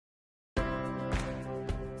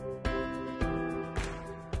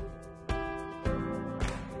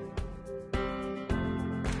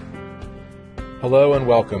Hello and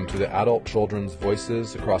welcome to the Adult Children's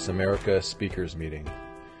Voices Across America Speakers Meeting.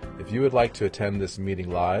 If you would like to attend this meeting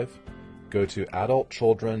live, go to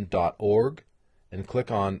adultchildren.org and click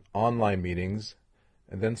on Online Meetings,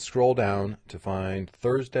 and then scroll down to find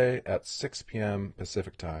Thursday at 6 p.m.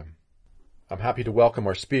 Pacific Time. I'm happy to welcome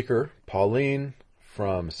our speaker, Pauline,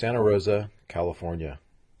 from Santa Rosa, California.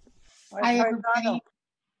 Hi, everybody.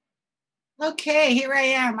 Okay, here I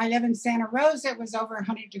am. I live in Santa Rosa. It was over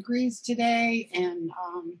 100 degrees today, and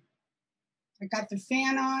I got the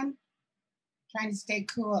fan on, trying to stay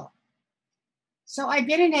cool. So I've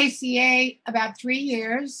been in ACA about 3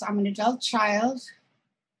 years. I'm an adult child.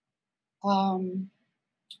 I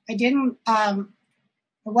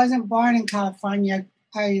wasn't born in California.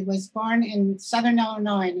 I was born in Southern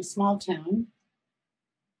Illinois in a small town.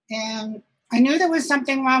 And I knew there was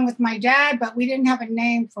something wrong with my dad, but we didn't have a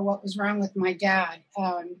name for what was wrong with my dad.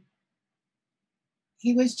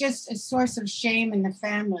 He was just a source of shame in the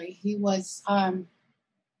family. He was the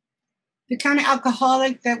kind of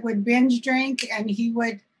alcoholic that would binge drink, and he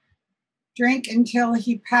would drink until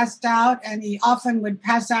he passed out, and he often would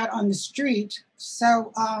pass out on the street.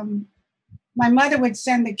 So my mother would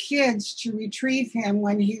send the kids to retrieve him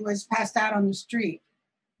when he was passed out on the street.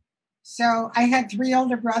 So I had 3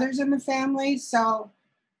 older brothers in the family. So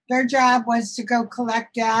their job was to go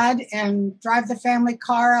collect dad and drive the family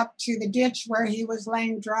car up to the ditch where he was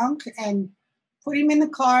laying drunk and put him in the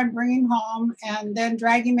car and bring him home and then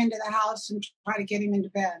drag him into the house and try to get him into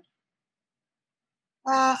bed.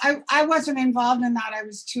 I wasn't involved in that. I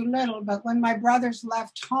was too little. But when my brothers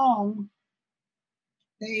left home,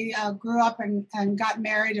 they grew up and got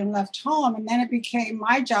married and left home. And then it became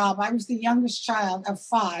my job. I was the youngest child of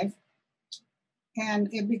 5.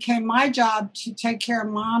 And it became my job to take care of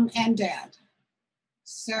mom and dad.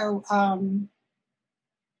 So, and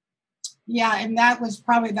that was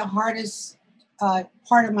probably the hardest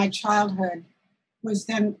part of my childhood, was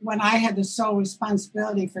then when I had the sole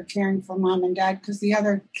responsibility for caring for mom and dad because the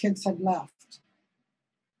other kids had left.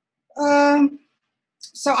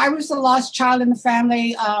 So I was the lost child in the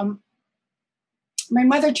family. My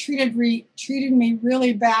mother treated me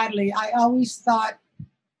really badly. I always thought,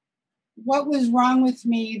 what was wrong with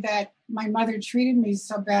me that my mother treated me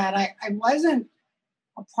so bad? I wasn't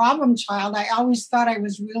a problem child. I always thought I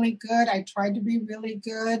was really good. I tried to be really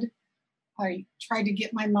good. I tried to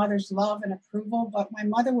get my mother's love and approval, but my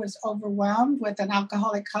mother was overwhelmed with an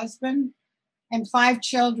alcoholic husband and 5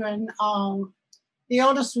 children. The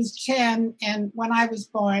oldest was 10, and when I was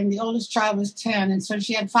born, the oldest child was 10, and so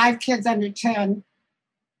she had 5 kids under 10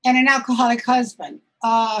 and an alcoholic husband.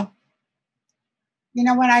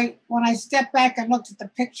 When I stepped back and looked at the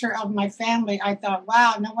picture of my family, I thought,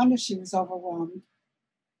 wow, no wonder she was overwhelmed.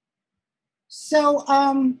 So,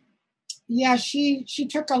 she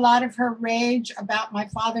took a lot of her rage about my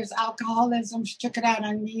father's alcoholism. She took it out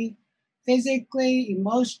on me physically,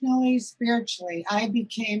 emotionally, spiritually. I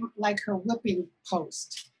became like her whipping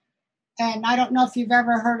post. And I don't know if you've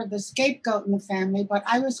ever heard of the scapegoat in the family, but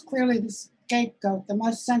I was clearly the scapegoat, the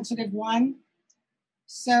most sensitive one.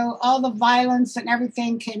 So all the violence and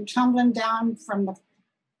everything came tumbling down from the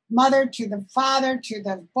mother to the father to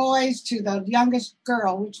the boys to the youngest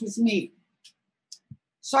girl, which was me.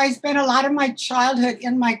 So I spent a lot of my childhood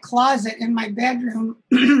in my closet, in my bedroom,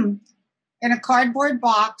 in a cardboard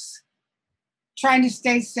box, trying to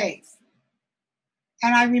stay safe.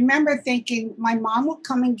 And I remember thinking, my mom will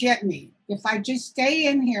come and get me. If I just stay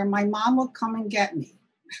in here, my mom will come and get me.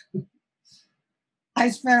 I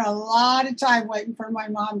spent a lot of time waiting for my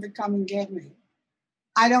mom to come and get me.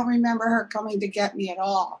 I don't remember her coming to get me at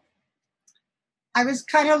all. I was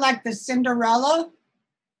kind of like the Cinderella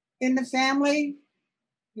in the family.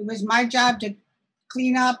 It was my job to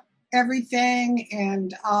clean up everything.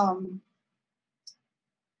 And I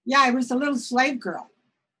was a little slave girl.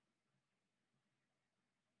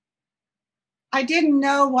 I didn't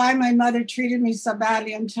know why my mother treated me so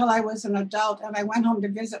badly until I was an adult and I went home to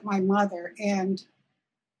visit my mother. And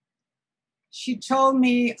she told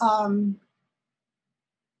me,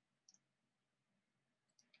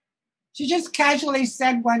 she just casually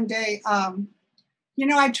said one day,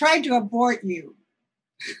 I tried to abort you.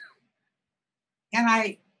 And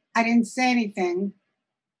I didn't say anything.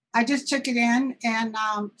 I just took it in. And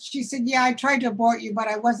she said, yeah, I tried to abort you, but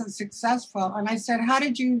I wasn't successful. And I said, how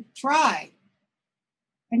did you try?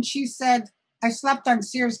 And she said, I slept on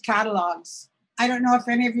Sears catalogs. I don't know if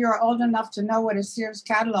any of you are old enough to know what a Sears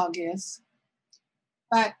catalog is.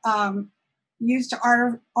 But used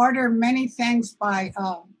to order many things by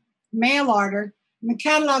mail order. And the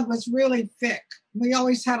catalog was really thick. We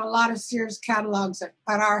always had a lot of Sears catalogs at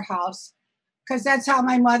our house because that's how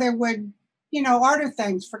my mother would order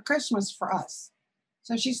things for Christmas for us.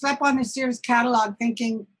 So she slept on the Sears catalog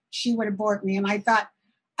thinking she would abort me. And I thought,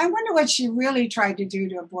 I wonder what she really tried to do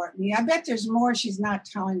to abort me. I bet there's more she's not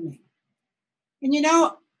telling me. And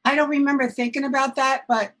I don't remember thinking about that,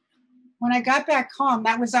 but when I got back home,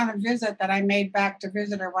 that was on a visit that I made back to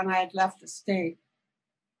visit her when I had left the state.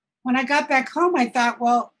 When I got back home, I thought,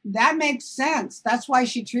 well, that makes sense. That's why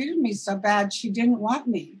she treated me so bad. She didn't want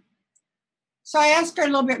me. So I asked her a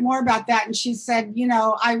little bit more about that. And she said,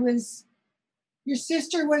 your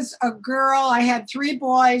sister was a girl. I had 3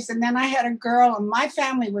 boys and then I had a girl and my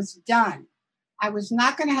family was done. I was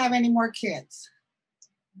not going to have any more kids.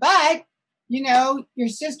 But, your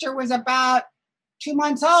sister was about 2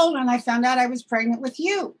 months old and I found out I was pregnant with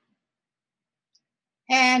you.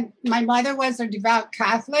 And my mother was a devout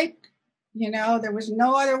Catholic. There was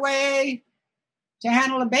no other way to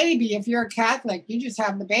handle a baby. If you're a Catholic, you just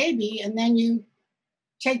have the baby and then you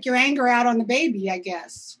take your anger out on the baby, I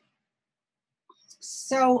guess.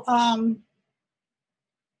 So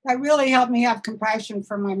that really helped me have compassion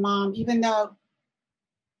for my mom, even though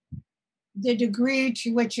the degree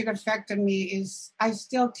to which it affected me is, I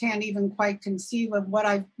still can't even quite conceive of what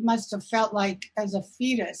I must have felt like as a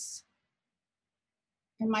fetus.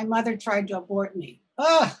 And my mother tried to abort me.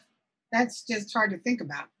 Ugh, that's just hard to think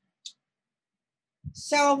about.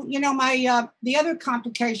 So, my the other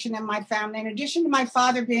complication in my family, in addition to my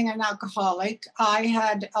father being an alcoholic, I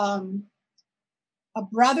had a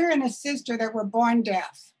brother and a sister that were born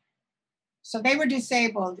deaf. So they were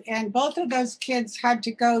disabled. And both of those kids had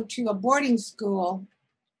to go to a boarding school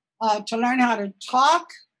to learn how to talk.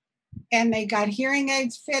 And they got hearing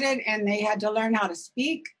aids fitted and they had to learn how to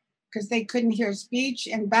speak because they couldn't hear speech.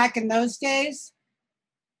 And back in those days,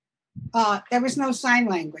 there was no sign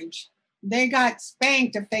language. They got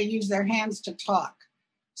spanked if they used their hands to talk.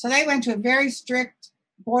 So they went to a very strict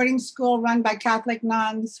boarding school run by Catholic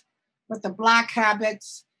nuns with the black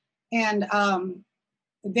habits. And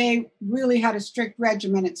they really had a strict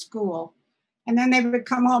regimen at school. And then they would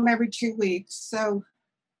come home every 2 weeks. So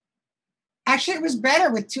actually it was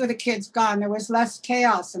better with 2 of the kids gone. There was less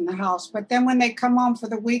chaos in the house. But then when they come home for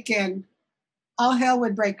the weekend, all hell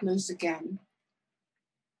would break loose again.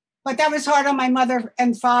 But that was hard on my mother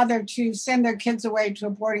and father to send their kids away to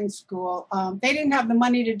a boarding school. They didn't have the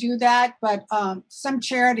money to do that, but some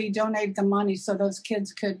charity donated the money so those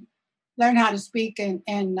kids could learn how to speak and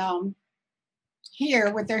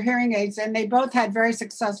hear with their hearing aids. And they both had very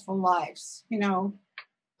successful lives,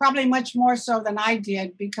 probably much more so than I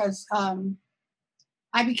did because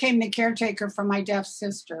I became the caretaker for my deaf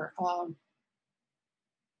sister.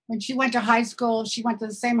 When she went to high school, she went to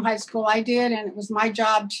the same high school I did, and it was my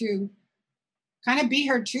job to kind of be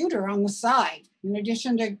her tutor on the side. In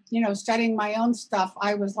addition to, studying my own stuff,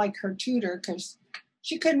 I was like her tutor because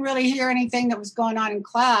she couldn't really hear anything that was going on in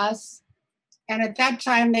class. And at that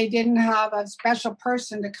time, they didn't have a special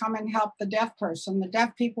person to come and help the deaf person. The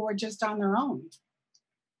deaf people were just on their own.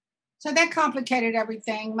 So that complicated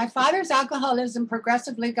everything. My father's alcoholism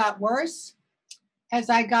progressively got worse as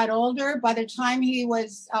I got older. By the time he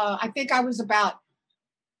was, I think I was about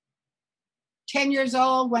 10 years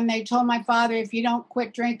old when they told my father, if you don't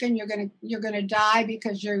quit drinking, you're gonna die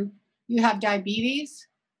because you have diabetes.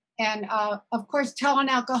 And of course, tell an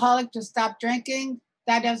alcoholic to stop drinking,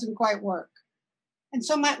 that doesn't quite work. And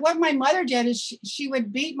so what my mother did is she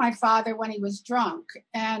would beat my father when he was drunk.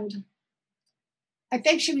 And I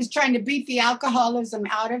think she was trying to beat the alcoholism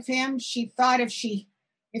out of him. She thought if she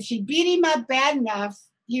beat him up bad enough,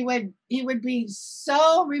 he would be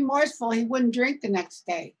so remorseful he wouldn't drink the next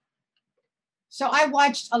day. So I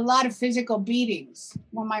watched a lot of physical beatings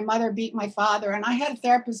when my mother beat my father. And I had a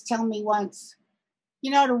therapist tell me once,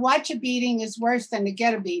 to watch a beating is worse than to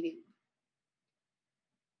get a beating.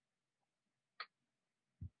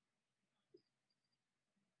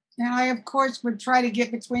 And I, of course, would try to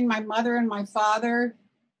get between my mother and my father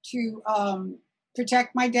to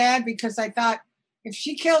protect my dad because I thought, if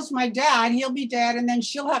she kills my dad, he'll be dead, and then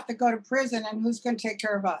she'll have to go to prison, and who's going to take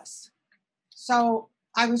care of us? So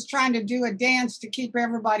I was trying to do a dance to keep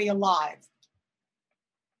everybody alive.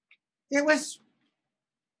 It was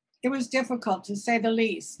difficult, to say the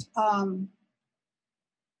least.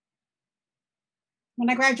 When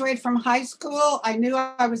I graduated from high school, I knew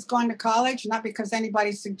I was going to college, not because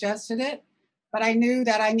anybody suggested it, but I knew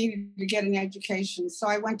that I needed to get an education. So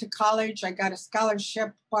I went to college. I got a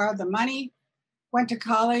scholarship, borrowed the money, went to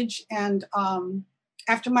college. And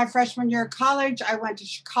after my freshman year of college, I went to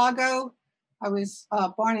Chicago. I was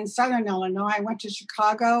born in Southern Illinois. I went to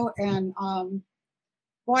Chicago and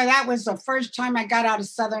boy, that was the first time I got out of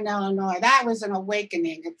Southern Illinois. That was an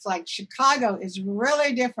awakening. It's like Chicago is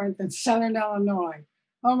really different than Southern Illinois.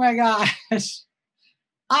 Oh my gosh.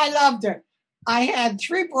 I loved it. I had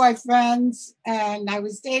 3 boyfriends and I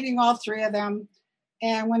was dating all 3 of them.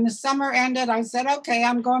 And when the summer ended, I said, okay,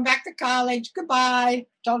 I'm going back to college. Goodbye.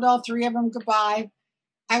 Told all 3 of them goodbye.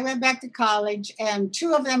 I went back to college and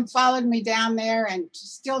 2 of them followed me down there and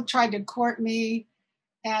still tried to court me.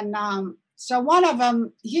 And so one of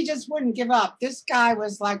them, he just wouldn't give up. This guy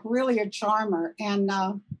was like really a charmer. And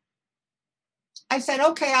I said,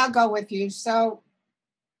 okay, I'll go with you. So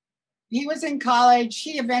he was in college.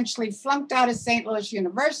 He eventually flunked out of St. Louis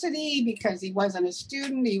University because he wasn't a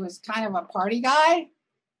student. He was kind of a party guy.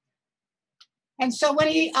 And so when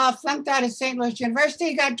he flunked out of St. Louis University,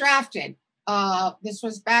 he got drafted. This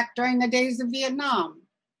was back during the days of Vietnam.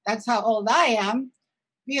 That's how old I am,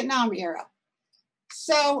 Vietnam era.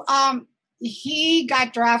 So he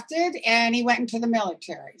got drafted and he went into the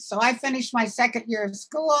military. So I finished my 2nd year of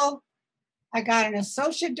school. I got an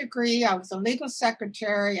associate degree. I was a legal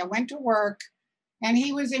secretary. I went to work and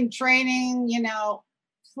he was in training,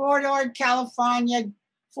 Fort Ord, California,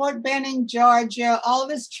 Fort Benning, Georgia, all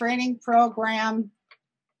this training program.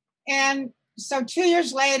 And so 2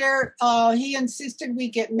 years later, he insisted we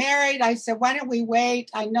get married. I said, why don't we wait?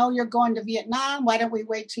 I know you're going to Vietnam. Why don't we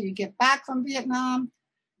wait till you get back from Vietnam?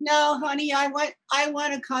 No, honey, I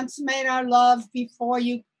want to consummate our love before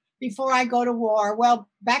I go to war. Well,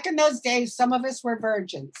 back in those days, some of us were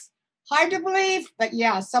virgins. Hard to believe, but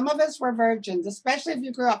yeah, some of us were virgins, especially if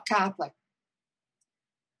you grew up Catholic.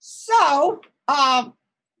 So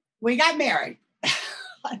we got married.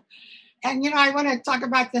 And, I want to talk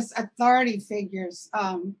about this authority figures.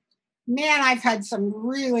 Man, I've had some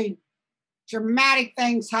really dramatic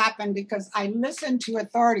things happen because I listened to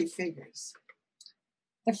authority figures.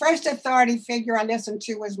 The first authority figure I listened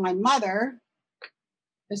to was my mother.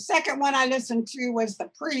 The second one I listened to was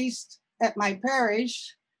the priest at my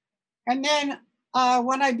parish. And then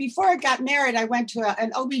before I got married, I went to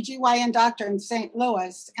an OBGYN doctor in St.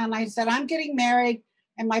 Louis. And I said, I'm getting married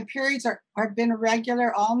and my periods have been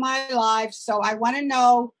irregular all my life. So I want to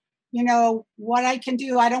know, what I can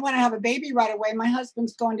do. I don't want to have a baby right away. My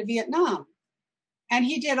husband's going to Vietnam. And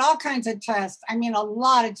he did all kinds of tests. I mean, a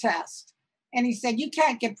lot of tests. And he said, you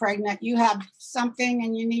can't get pregnant. You have something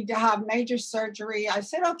and you need to have major surgery. I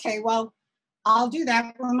said, okay, well, I'll do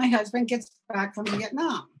that when my husband gets back from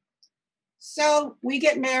Vietnam. So we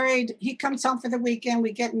get married. He comes home for the weekend.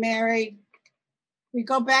 We get married. We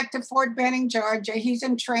go back to Fort Benning, Georgia. He's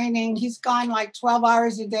in training. He's gone like 12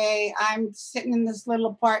 hours a day. I'm sitting in this little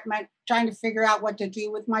apartment trying to figure out what to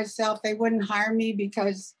do with myself. They wouldn't hire me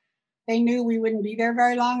because they knew we wouldn't be there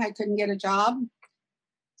very long. I couldn't get a job.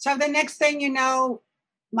 So the next thing you know,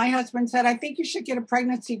 my husband said, I think you should get a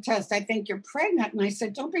pregnancy test. I think you're pregnant. And I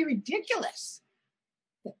said, don't be ridiculous.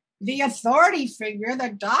 The authority figure, the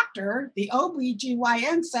doctor, the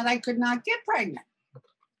OBGYN said I could not get pregnant.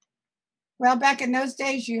 Well, back in those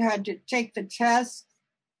days, you had to take the test,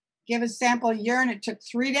 give a sample of urine. It took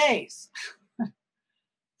 3 days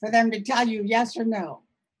for them to tell you yes or no.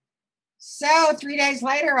 So 3 days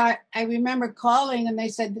later, I remember calling and they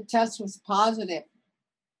said the test was positive.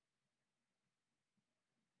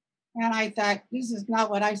 And I thought, this is not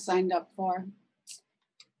what I signed up for.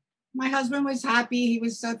 My husband was happy. He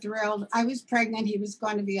was so thrilled. I was pregnant. He was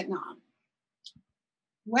going to Vietnam.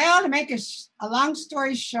 Well, to make a long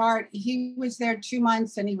story short, he was there 2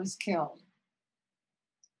 months and he was killed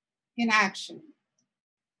in action.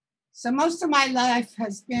 So most of my life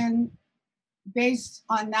has been based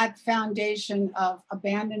on that foundation of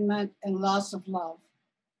abandonment and loss of love.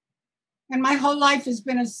 And my whole life has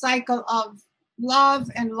been a cycle of love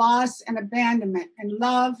and loss and abandonment, and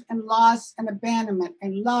love and loss and abandonment,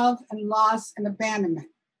 and love and loss and abandonment.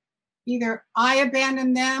 Either I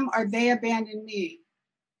abandon them or they abandon me,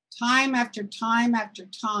 time after time after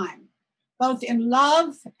time, both in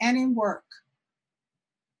love and in work.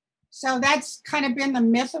 So that's kind of been the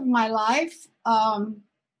myth of my life. My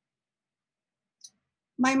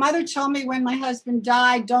mother told me when my husband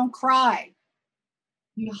died, don't cry.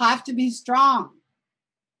 You have to be strong.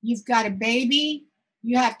 You've got a baby,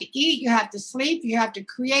 you have to eat, you have to sleep, you have to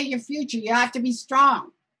create your future, you have to be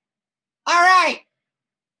strong. All right,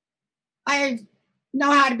 I know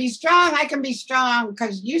how to be strong, I can be strong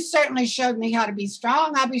because you certainly showed me how to be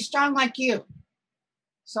strong. I'll be strong like you.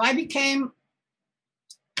 So I became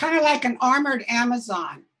kind of like an armored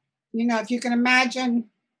Amazon. If you can imagine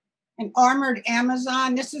an armored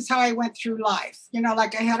Amazon, this is how I went through life.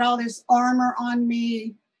 Like I had all this armor on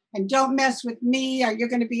me. And don't mess with me or you're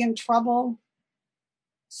going to be in trouble.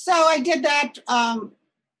 So I did that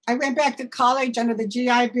I went back to college under the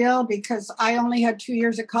GI Bill because I only had 2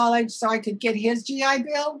 years of college, so I could get his GI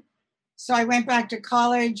Bill. So I went back to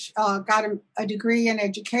college, got a degree in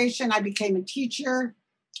education. I became a teacher.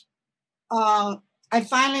 I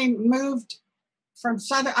finally moved from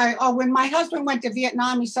when my husband went to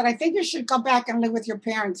Vietnam, he said, I think you should go back and live with your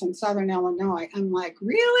parents in Southern Illinois. I'm like,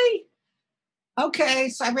 really? Okay.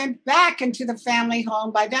 So I went back into the family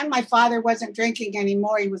home. By then, my father wasn't drinking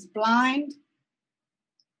anymore. He was blind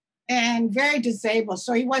and very disabled.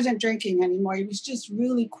 So he wasn't drinking anymore. He was just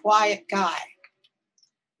really quiet guy.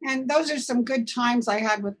 And those are some good times I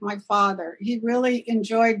had with my father. He really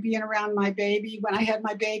enjoyed being around my baby. When I had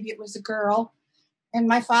my baby, it was a girl. And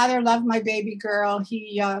my father loved my baby girl.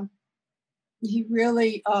 He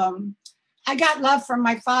really, I got love from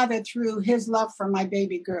my father through his love for my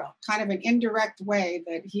baby girl, kind of an indirect way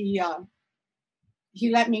that he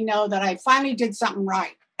let me know that I finally did something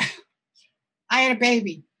right. I had a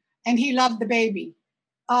baby and he loved the baby.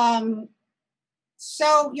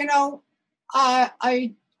 So, you know,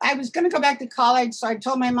 I was going to go back to college. So I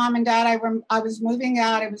told my mom and dad I was moving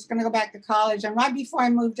out. I was going to go back to college. And right before I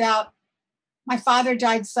moved out, my father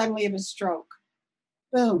died suddenly of a stroke.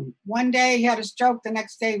 Boom. One day he had a stroke. The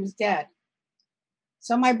next day he was dead.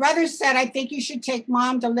 So my brother said, I think you should take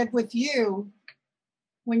mom to live with you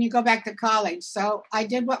when you go back to college. So I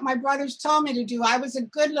did what my brothers told me to do. I was a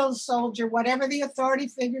good little soldier. Whatever the authority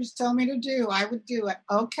figures told me to do, I would do it.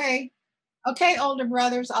 Okay, older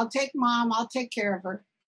brothers, I'll take mom. I'll take care of her.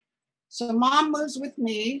 So mom moves with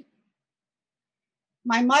me.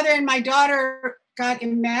 My mother and my daughter got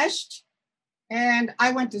enmeshed. And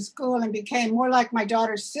I went to school and became more like my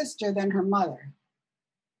daughter's sister than her mother.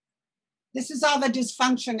 This is all the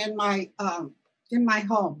dysfunction in my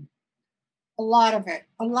home. A lot of it.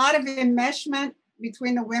 A lot of enmeshment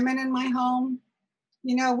between the women in my home.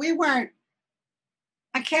 You know,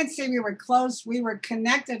 I can't say we were close. We were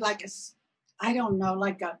connected like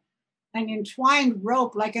an entwined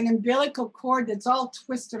rope, like an umbilical cord that's all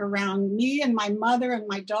twisted around me and my mother and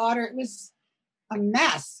my daughter. It was a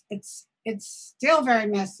mess. It's still very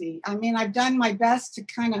messy. I mean, I've done my best to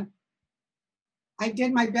I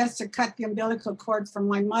did my best to cut the umbilical cord from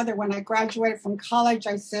my mother. When I graduated from college,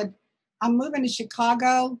 I said, I'm moving to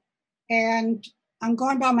Chicago and I'm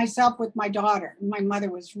going by myself with my daughter. My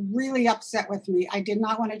mother was really upset with me. I did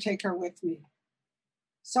not want to take her with me.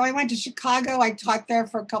 So I went to Chicago. I taught there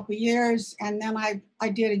for a couple of years. And then I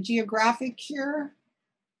did a geographic cure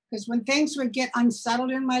because when things would get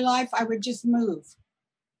unsettled in my life, I would just move.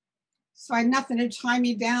 So I had nothing to tie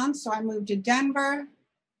me down. So I moved to Denver.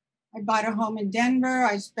 I bought a home in Denver.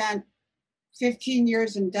 I spent 15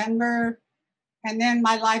 years in Denver. And then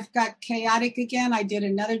my life got chaotic again. I did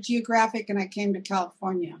another geographic and I came to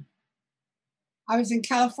California. I was in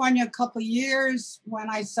California a couple of years when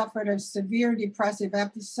I suffered a severe depressive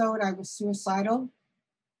episode. I was suicidal.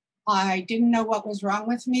 I didn't know what was wrong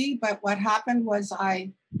with me, but what happened was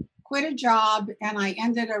I quit a job and I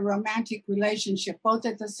ended a romantic relationship, both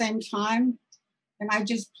at the same time. And I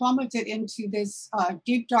just plummeted into this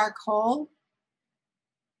deep, dark hole.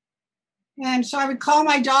 And so I would call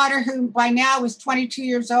my daughter, who by now was 22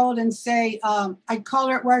 years old, and say, I'd call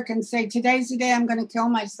her at work and say, today's the day I'm going to kill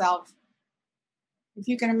myself. If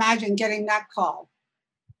you can imagine getting that call.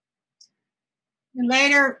 And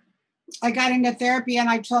later, I got into therapy and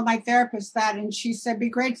I told my therapist that, and she said, be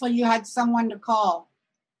grateful you had someone to call.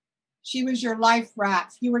 She was your life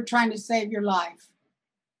raft. You were trying to save your life.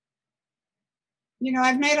 You know,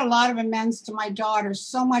 I've made a lot of amends to my daughter,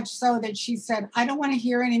 so much so that she said, I don't want to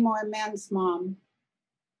hear any more amends, Mom.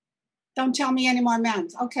 Don't tell me any more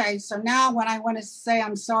amends. Okay, so now when I want to say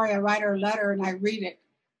I'm sorry, I write her a letter and I read it.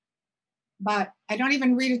 But I don't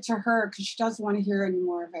even read it to her because she doesn't want to hear any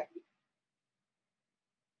more of it.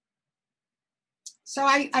 So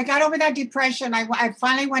I got over that depression. I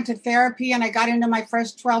finally went to therapy and I got into my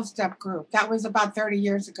first 12-step group. That was about 30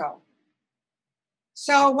 years ago.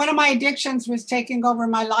 So one of my addictions was taking over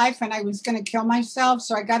my life and I was going to kill myself.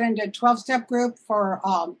 So I got into a 12-step group for,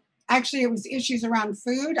 actually it was issues around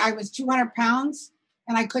food. I was 200 pounds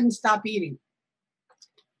and I couldn't stop eating.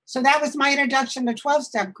 So that was my introduction to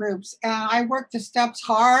 12-step groups. And I worked the steps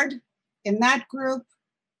hard in that group.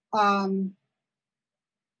 I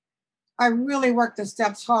really worked the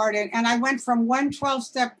steps hard. And I went from one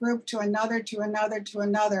 12-step group to another, to another, to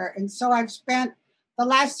another. And so I've spent the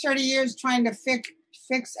last 30 years trying to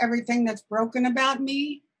fix everything that's broken about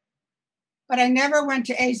me. But I never went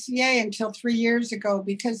to ACA until 3 years ago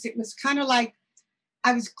because it was kind of like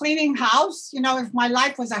I was cleaning house. You know, if my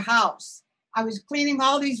life was a house, I was cleaning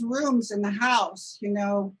all these rooms in the house, you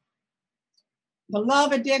know, the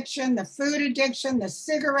love addiction, the food addiction, the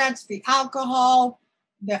cigarettes, the alcohol,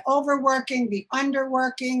 the overworking, the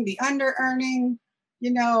underworking, the under-earning,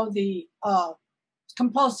 the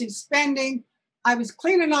compulsive spending. I was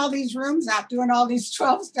cleaning all these rooms out, doing all these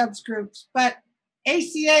 12 steps groups, but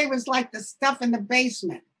ACA was like the stuff in the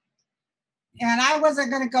basement. And I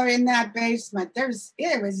wasn't going to go in that basement.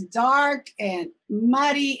 It was dark and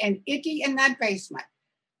muddy and icky in that basement.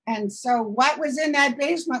 And so what was in that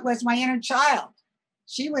basement was my inner child.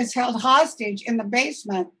 She was held hostage in the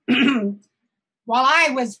basement while I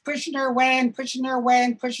was pushing her away and pushing her away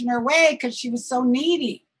and pushing her away because she was so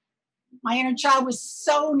needy. My inner child was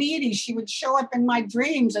so needy. She would show up in my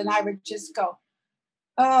dreams and I would just go,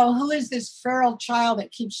 oh, who is this feral child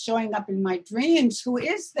that keeps showing up in my dreams? Who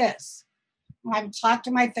is this? And I've talked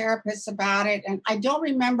to my therapist about it. And I don't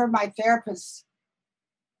remember my therapist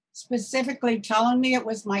specifically telling me it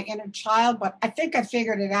was my inner child, but I think I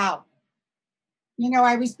figured it out.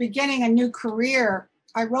 I was beginning a new career.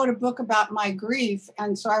 I wrote a book about my grief.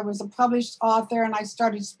 And so I was a published author and I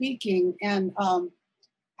started speaking. And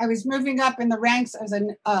I was moving up in the ranks as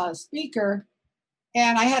a speaker.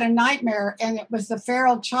 And I had a nightmare, and it was the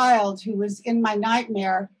feral child who was in my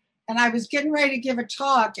nightmare. And I was getting ready to give a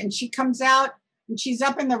talk, and she comes out, and she's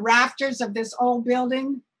up in the rafters of this old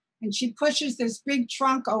building, and she pushes this big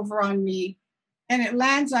trunk over on me, and it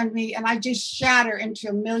lands on me, and I just shatter into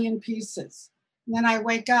a million pieces. And then I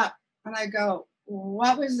wake up, and I go,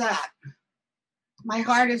 what was that? My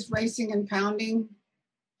heart is racing and pounding.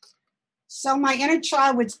 So my inner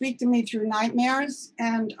child would speak to me through nightmares,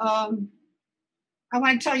 and I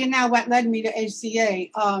want to tell you now what led me to ACA.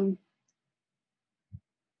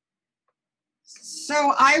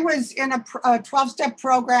 So I was in a 12-step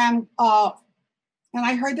program, and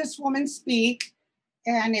I heard this woman speak,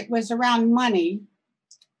 and it was around money.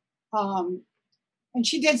 And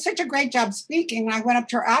she did such a great job speaking. And I went up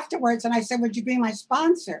to her afterwards, and I said, would you be my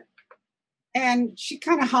sponsor? And she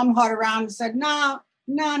kind of hum-hawed around and said, no,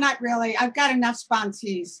 not really. I've got enough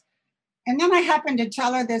sponsees. And then I happened to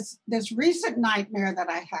tell her this recent nightmare that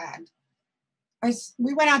I had.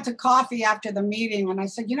 We went out to coffee after the meeting, and I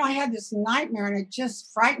said, I had this nightmare, and it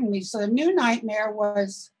just frightened me. So the new nightmare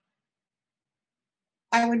was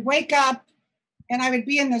I would wake up, and I would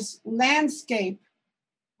be in this landscape.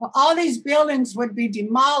 Well, all these buildings would be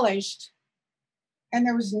demolished, and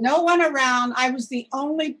there was no one around. I was the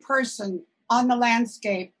only person on the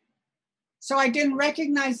landscape. So I didn't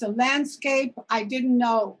recognize the landscape. I didn't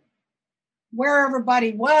know where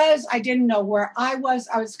everybody was. I didn't know where I was.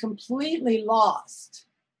 I was completely lost.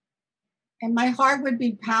 And my heart would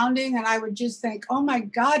be pounding, and I would just think, oh my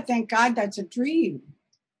God, thank God that's a dream.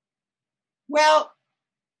 Well,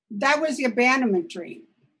 that was the abandonment dream.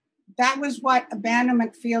 That was what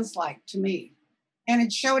abandonment feels like to me. And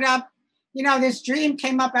it showed up, this dream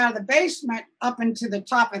came up out of the basement up into the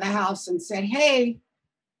top of the house and said, hey.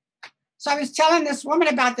 So I was telling this woman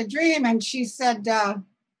about the dream, and she said,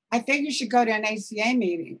 I think you should go to an ACA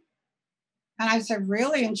meeting. And I said,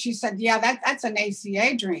 really? And she said, yeah, that's an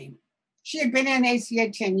ACA dream. She had been in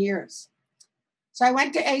ACA 10 years. So I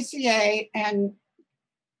went to ACA, and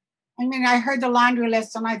I heard the laundry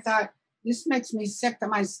list, and I thought, this makes me sick to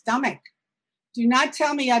my stomach. Do not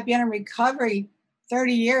tell me I've been in recovery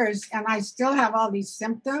 30 years and I still have all these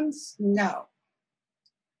symptoms. No.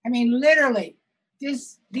 Literally,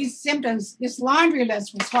 these symptoms, this laundry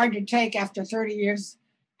list was hard to take after 30 years,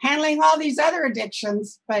 handling all these other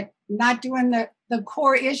addictions, but not doing the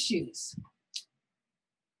core issues.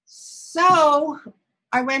 So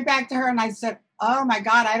I went back to her and I said, oh my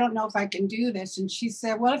God, I don't know if I can do this. And she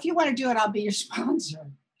said, well, if you want to do it, I'll be your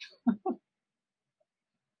sponsor.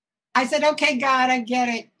 I said, okay, God, I get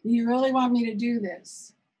it. You really want me to do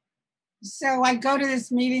this. So I go to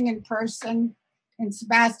this meeting in person in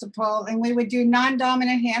Sebastopol, and we would do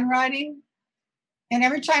non-dominant handwriting. And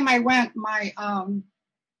every time I went, my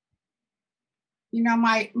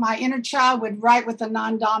inner child would write with a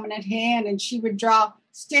non-dominant hand, and she would draw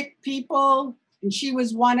stick people, and she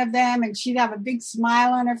was one of them, and she'd have a big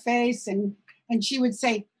smile on her face, and she would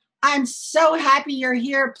say, I'm so happy you're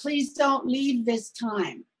here. Please don't leave this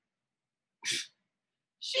time.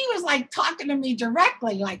 She was like talking to me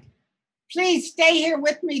directly, like, please stay here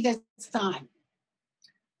with me this time.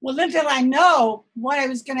 Well, little did I know what I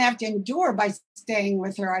was going to have to endure by staying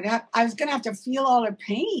with her. I was going to have to feel all her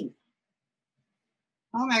pain.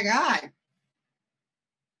 Oh my God.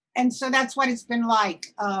 And so that's what it's been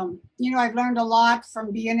like. I've learned a lot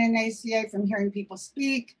from being in ACA, from hearing people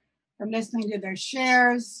speak, from listening to their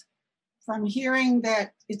shares, from hearing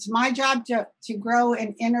that it's my job to grow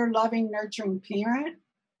an inner loving, nurturing parent.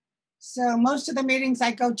 So most of the meetings I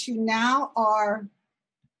go to now are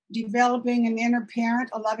developing an inner parent,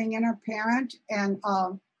 a loving inner parent, and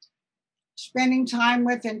spending time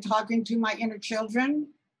with and talking to my inner children.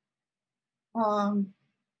 And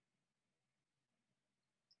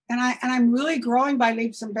I'm really growing by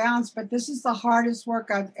leaps and bounds, but this is the hardest work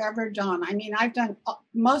I've ever done. I mean, I've done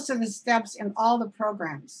most of the steps in all the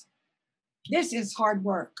programs. This is hard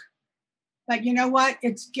work. But you know what?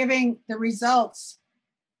 It's giving the results.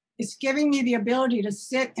 It's giving me the ability to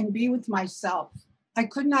sit and be with myself. I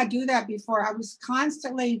could not do that before. I was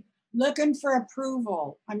constantly looking for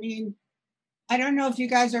approval. I mean, I don't know if you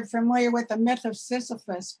guys are familiar with the myth of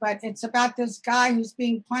Sisyphus, but it's about this guy who's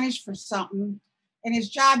being punished for something. And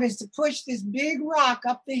his job is to push this big rock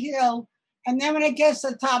up the hill. And then when it gets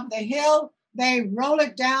to the top of the hill, they roll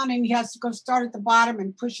it down and he has to go start at the bottom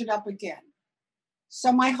and push it up again.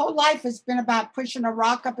 So my whole life has been about pushing a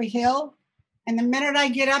rock up a hill. And the minute I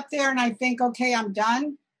get up there and I think, okay, I'm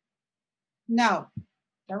done. No,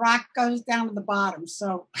 the rock goes down to the bottom.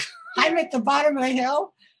 So I'm at the bottom of the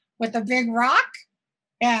hill with a big rock.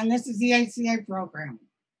 And this is the ACA program.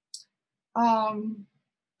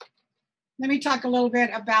 Let me talk a little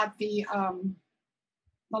bit about the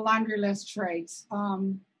laundry list traits.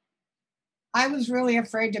 I was really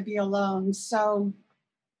afraid to be alone. So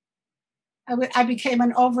I became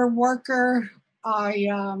an overworker.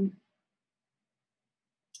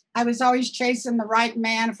 I was always chasing the right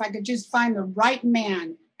man. If I could just find the right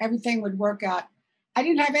man, everything would work out. I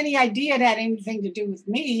didn't have any idea it had anything to do with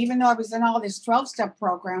me, even though I was in all these 12-step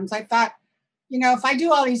programs. I thought, you know, if I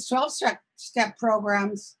do all these 12-step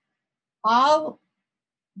programs, I'll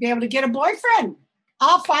be able to get a boyfriend.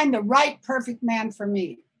 I'll find the right, perfect man for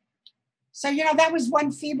me. So, you know, that was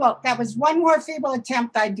one more feeble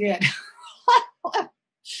attempt I did.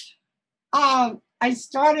 I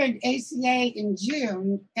started ACA in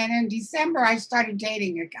June, and in December, I started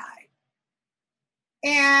dating a guy.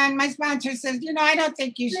 And my sponsor says, you know, I don't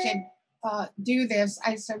think you should do this.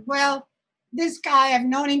 I said, well, this guy, I've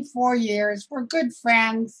known him 4 years. We're good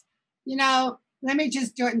friends. You know, let me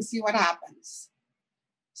just do it and see what happens.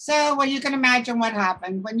 So, well, you can imagine what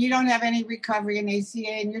happened when you don't have any recovery in ACA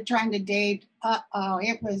and you're trying to date.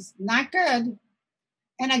 It was not good.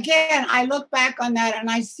 And again, I look back on that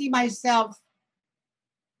and I see myself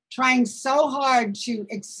trying so hard to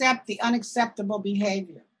accept the unacceptable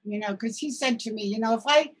behavior, you know, because he said to me, you know, if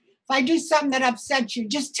I do something that upsets you,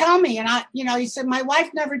 just tell me. And he said, my wife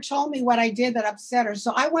never told me what I did that upset her.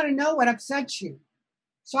 So I want to know what upsets you.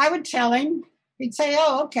 So I would tell him. He'd say,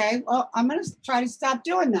 oh, okay, well, I'm going to try to stop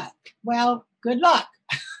doing that. Well, good luck.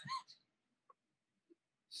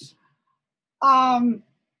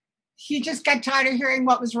 He just got tired of hearing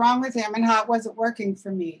what was wrong with him and how it wasn't working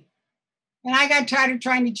for me. And I got tired of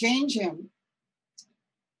trying to change him.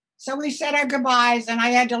 So we said our goodbyes, and I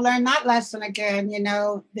had to learn that lesson again. You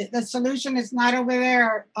know, the solution is not over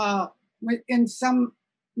there with some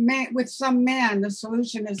men. The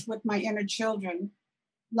solution is with my inner children.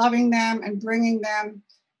 Loving them and bringing them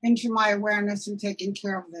into my awareness and taking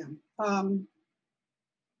care of them.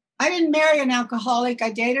 I didn't marry an alcoholic.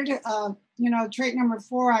 I dated, trait number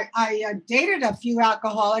 4, I dated a few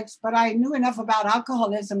alcoholics, but I knew enough about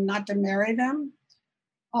alcoholism not to marry them.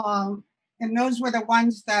 And those were the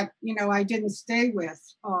ones that, you know, I didn't stay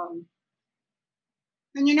with. And,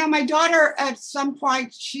 you know, my daughter at some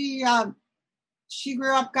point, she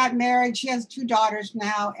grew up, got married. She has 2 daughters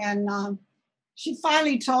now. And she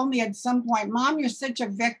finally told me at some point, Mom, you're such a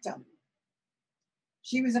victim.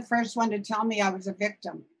 She was the first one to tell me I was a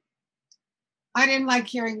victim. I didn't like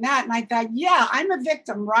hearing that. And I thought, yeah, I'm a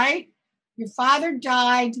victim, right? Your father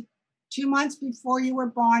died 2 months before you were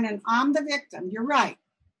born, and I'm the victim. You're right.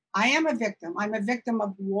 I am a victim. I'm a victim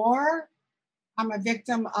of war. I'm a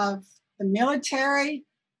victim of the military.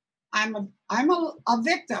 I'm a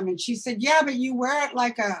victim. And she said, yeah, but you wear it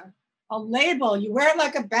like a label. You wear it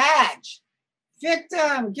like a badge.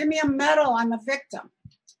 Victim, give me a medal, I'm a victim.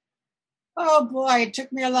 Oh boy, it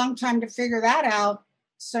took me a long time to figure that out.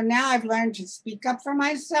 So now I've learned to speak up for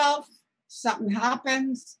myself. Something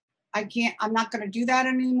happens, I'm not going to do that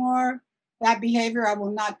anymore. That behavior I will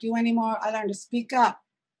not do anymore. I learned to speak up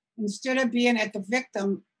instead of being at the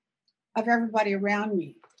victim of everybody around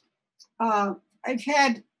me. I've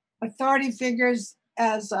had authority figures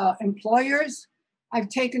as employers. I've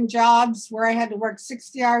taken jobs where I had to work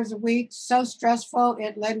 60 hours a week, so stressful,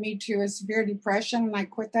 it led me to a severe depression, and I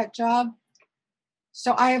quit that job.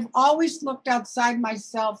 So I have always looked outside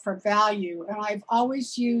myself for value, and I've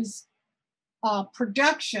always used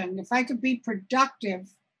production. If I could be productive,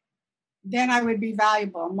 then I would be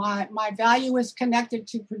valuable. My value is connected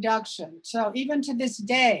to production. So even to this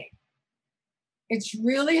day, It's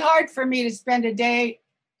really hard for me to spend a day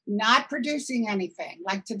not producing anything.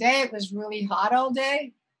 Like today, it was really hot all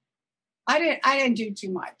day. I didn't do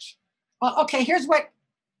too much. Well, okay, here's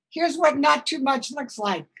what not too much looks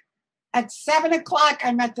like. At 7 o'clock,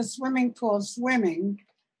 I'm at the swimming pool swimming.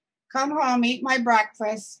 Come home, eat my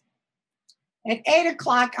breakfast. At 8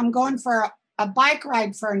 o'clock, I'm going for a bike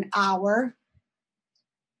ride for an hour.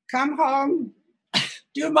 Come home,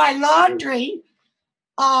 do my laundry,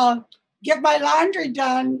 get my laundry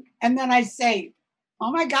done, and then I say,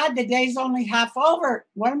 oh my God, the day's only half over.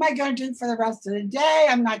 What am I going to do for the rest of the day?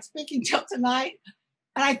 I'm not speaking till tonight.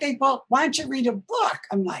 And I think, well, why don't you read a book?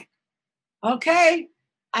 I'm like, okay,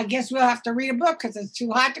 I guess we'll have to read a book because it's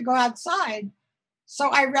too hot to go outside. So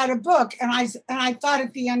I read a book, and I thought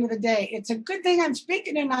at the end of the day, it's a good thing I'm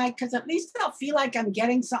speaking tonight because at least I'll feel like I'm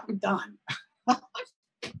getting something done.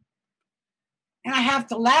 And I have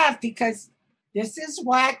to laugh because this is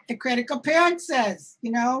what the critical parent says, you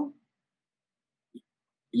know.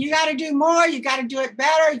 You got to do more, you got to do it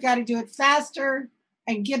better, you got to do it faster,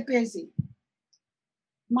 and get busy.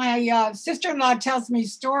 My sister-in-law tells me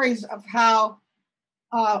stories of how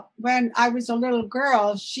when I was a little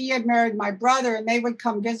girl, she had married my brother and they would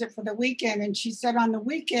come visit for the weekend. And she said on the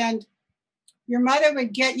weekend, your mother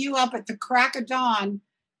would get you up at the crack of dawn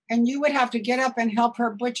and you would have to get up and help her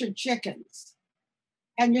butcher chickens.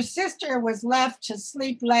 And your sister was left to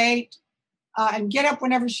sleep late and get up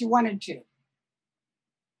whenever she wanted to.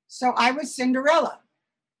 So I was Cinderella,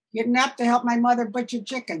 getting up to help my mother butcher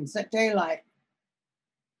chickens at daylight.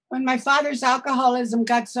 When my father's alcoholism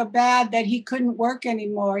got so bad that he couldn't work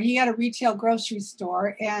anymore, he had a retail grocery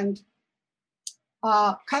store, and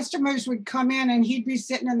customers would come in and he'd be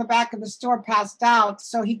sitting in the back of the store passed out,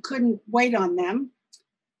 so he couldn't wait on them.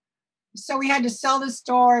 So we had to sell the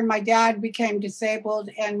store, and my dad became disabled,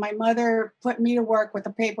 and my mother put me to work with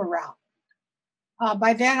a paper route.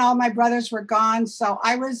 By then, all my brothers were gone, so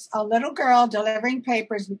I was a little girl delivering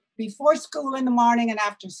papers before school in the morning and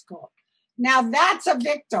after school. Now that's a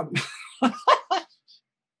victim.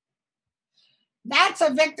 That's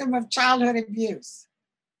a victim of childhood abuse.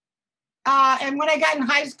 And when I got in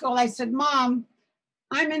high school, I said, Mom,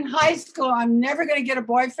 I'm in high school. I'm never going to get a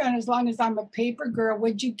boyfriend as long as I'm a paper girl.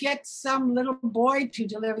 Would you get some little boy to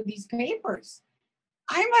deliver these papers?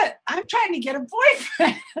 I'm trying to get a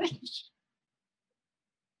boyfriend.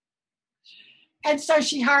 And so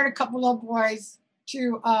she hired a couple of boys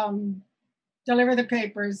to deliver the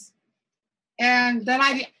papers. And then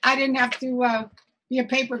I didn't have to be a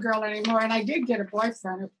paper girl anymore. And I did get a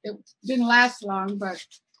boyfriend. It didn't last long, but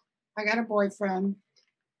I got a boyfriend.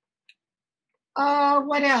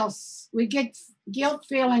 What else? We get guilt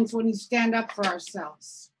feelings when we stand up for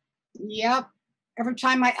ourselves. Yep. Every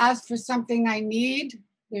time I ask for something I need,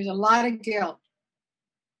 there's a lot of guilt.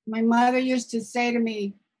 My mother used to say to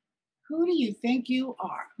me, who do you think you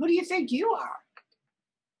are? Who do you think you are?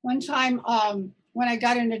 One time, when I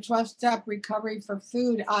got into 12-step recovery for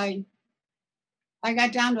food, I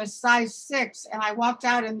got down to a size 6, and I walked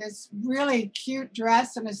out in this really cute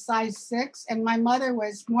dress in a size 6, and my mother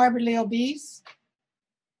was morbidly obese.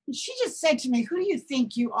 And she just said to me, who do you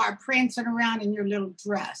think you are prancing around in your little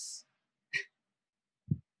dress?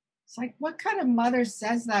 It's like, what kind of mother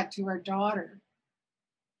says that to her daughter?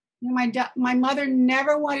 You know, my mother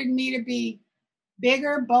never wanted me to be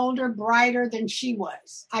bigger, bolder, brighter than she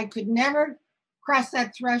was. I could never cross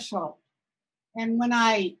that threshold. And when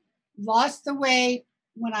I lost the weight,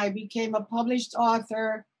 when I became a published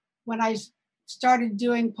author, when I started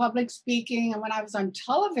doing public speaking, and when I was on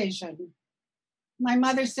television, my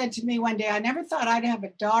mother said to me one day, I never thought I'd have a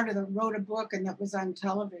daughter that wrote a book and that was on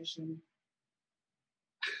television.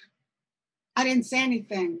 I didn't say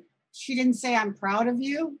anything. She didn't say, I'm proud of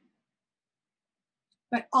you.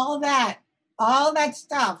 But all that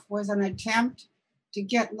stuff was an attempt to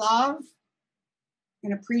get love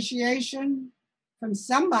and appreciation from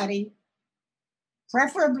somebody,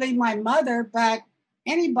 preferably my mother, but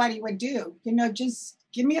anybody would do. You know, just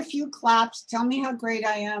give me a few claps, tell me how great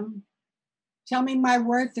I am, tell me my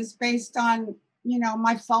worth is based on, you know,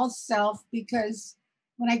 my false self, because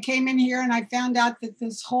when I came in here and I found out that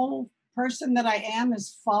this whole person that I am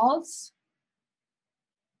is false,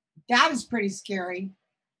 that is pretty scary.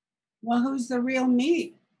 Well, who's the real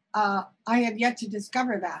me? I have yet to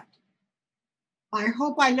discover that. I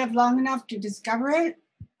hope I live long enough to discover it.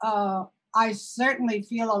 I certainly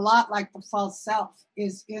feel a lot like the false self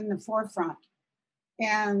is in the forefront.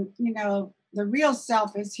 And, you know, the real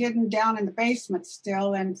self is hidden down in the basement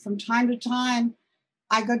still. And from time to time,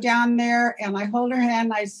 I go down there and I hold her hand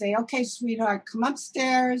and I say, okay, sweetheart, come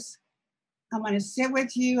upstairs. I'm going to sit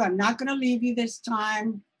with you. I'm not going to leave you this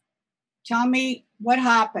time. Tell me what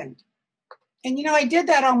happened. And, you know, I did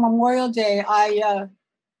that on Memorial Day. I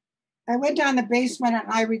went down the basement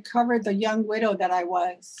and I recovered the young widow that I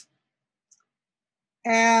was.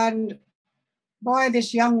 And boy,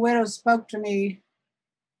 this young widow spoke to me.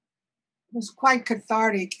 It was quite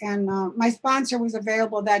cathartic. And my sponsor was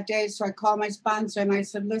available that day. So I called my sponsor and I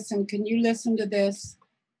said, listen, can you listen to this?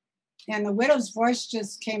 And the widow's voice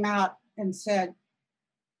just came out and said,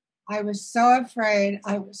 I was so afraid.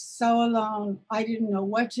 I was so alone. I didn't know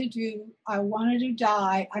what to do. I wanted to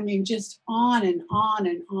die. I mean, just on and on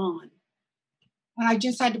and on. And I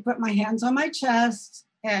just had to put my hands on my chest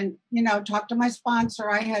and, you know, talk to my sponsor.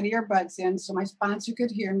 I had earbuds in so my sponsor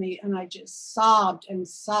could hear me. And I just sobbed and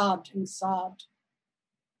sobbed and sobbed.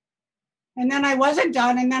 And then I wasn't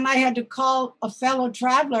done. And then I had to call a fellow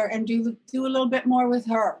traveler and do a little bit more with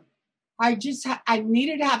her. I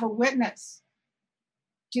needed to have a witness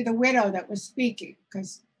to the widow that was speaking,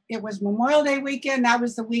 because it was Memorial Day weekend. That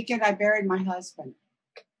was the weekend I buried my husband.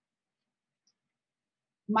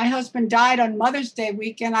 My husband died on Mother's Day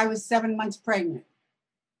weekend. I was 7 months pregnant.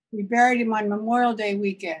 We buried him on Memorial Day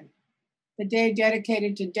weekend, the day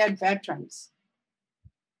dedicated to dead veterans.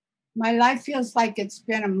 My life feels like it's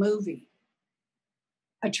been a movie,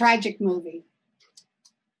 a tragic movie.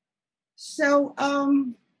 So,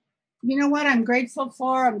 you know what I'm grateful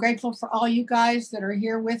for? I'm grateful for all you guys that are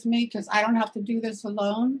here with me because I don't have to do this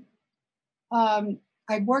alone. I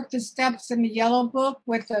worked the steps in the Yellow Book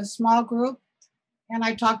with a small group, and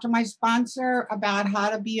I talked to my sponsor about how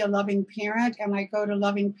to be a loving parent, and I go to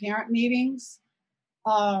loving parent meetings.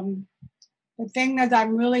 The thing that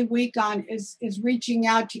I'm really weak on is reaching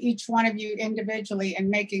out to each one of you individually and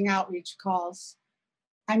making outreach calls.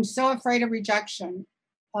 I'm so afraid of rejection.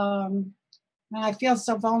 And I feel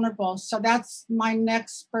so vulnerable. So that's my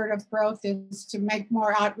next spurt of growth, is to make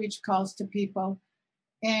more outreach calls to people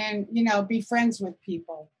and, you know, be friends with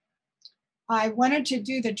people. I wanted to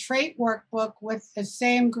do the trait workbook with the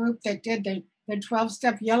same group that did the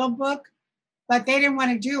 12-step Yellow Book, but they didn't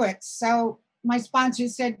want to do it. So my sponsor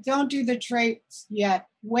said, don't do the traits yet.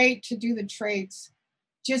 Wait to do the traits.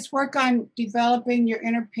 Just work on developing your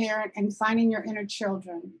inner parent and finding your inner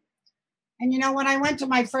children. And, you know, when I went to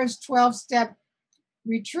my first 12-step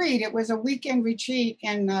retreat, it was a weekend retreat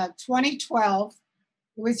in 2012.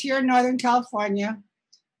 It was here in Northern California.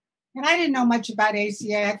 And I didn't know much about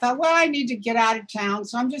ACA. I thought, well, I need to get out of town,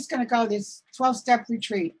 so I'm just going to go this 12-step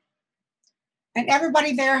retreat. And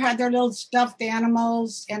everybody there had their little stuffed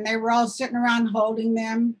animals, and they were all sitting around holding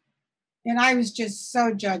them. And I was just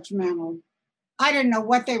so judgmental. I didn't know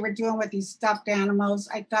what they were doing with these stuffed animals.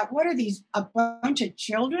 I thought, what are these, a bunch of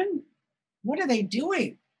children? What are they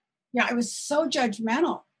doing? Yeah, I was so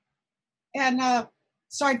judgmental. And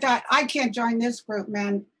so I thought, I can't join this group,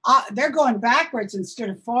 man. They're going backwards instead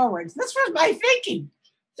of forwards. This was my thinking.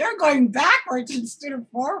 They're going backwards instead of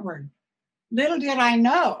forward. Little did I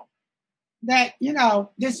know that, you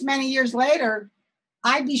know, this many years later,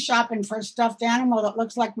 I'd be shopping for a stuffed animal that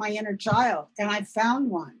looks like my inner child. And I found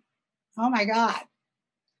one. Oh my God.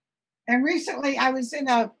 And recently I was in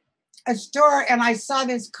a store and I saw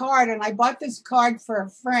this card, and I bought this card for a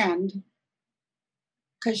friend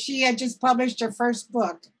because she had just published her first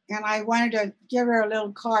book, and I wanted to give her a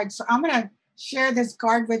little card. So I'm going to share this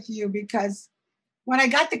card with you, because when I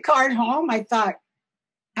got the card home, I thought,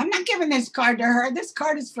 I'm not giving this card to her. This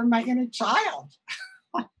card is for my inner child.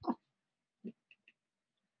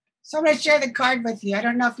 So I'm going to share the card with you. I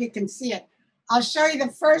don't know if you can see it. I'll show you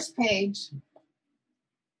the first page.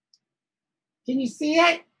 Can you see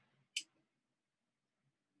it?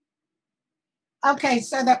 Okay,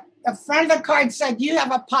 so the front of the card said, you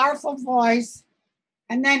have a powerful voice.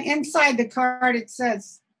 And then inside the card, it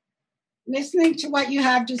says, listening to what you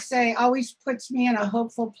have to say always puts me in a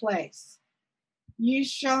hopeful place. You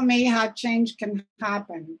show me how change can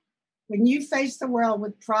happen when you face the world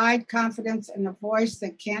with pride, confidence, and a voice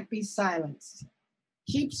that can't be silenced.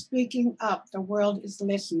 Keep speaking up. The world is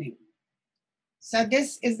listening. So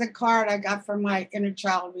this is the card I got from my inner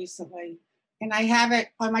child recently. And I have it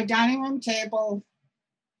on my dining room table.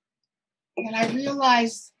 And I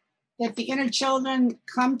realized that the inner children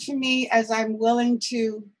come to me as I'm willing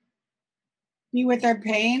to be with their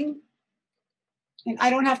pain. And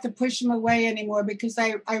I don't have to push them away anymore, because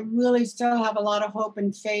I really still have a lot of hope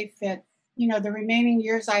and faith that, you know, the remaining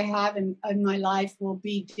years I have in my life will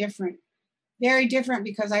be different, very different,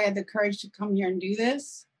 because I had the courage to come here and do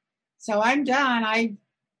this. So I'm done. I'm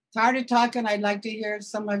tired of talking. I'd like to hear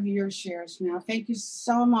some of your shares now. Thank you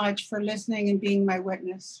so much for listening and being my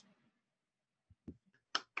witness.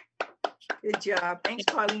 Good job. Thanks,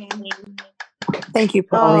 Pauline. Thank you,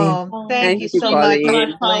 Pauline. Oh, thank you Thank you, so much,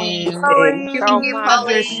 Pauline. Pauline. Thank you so Thank you much.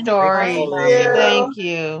 for your story. Pauline. Thank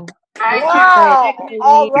you. Wow.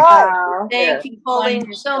 All right. Yes. Thank you,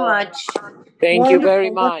 Pauline, so much. Thank you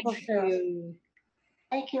very Wonderful, much. wonderful.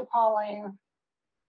 Thank you, Pauline.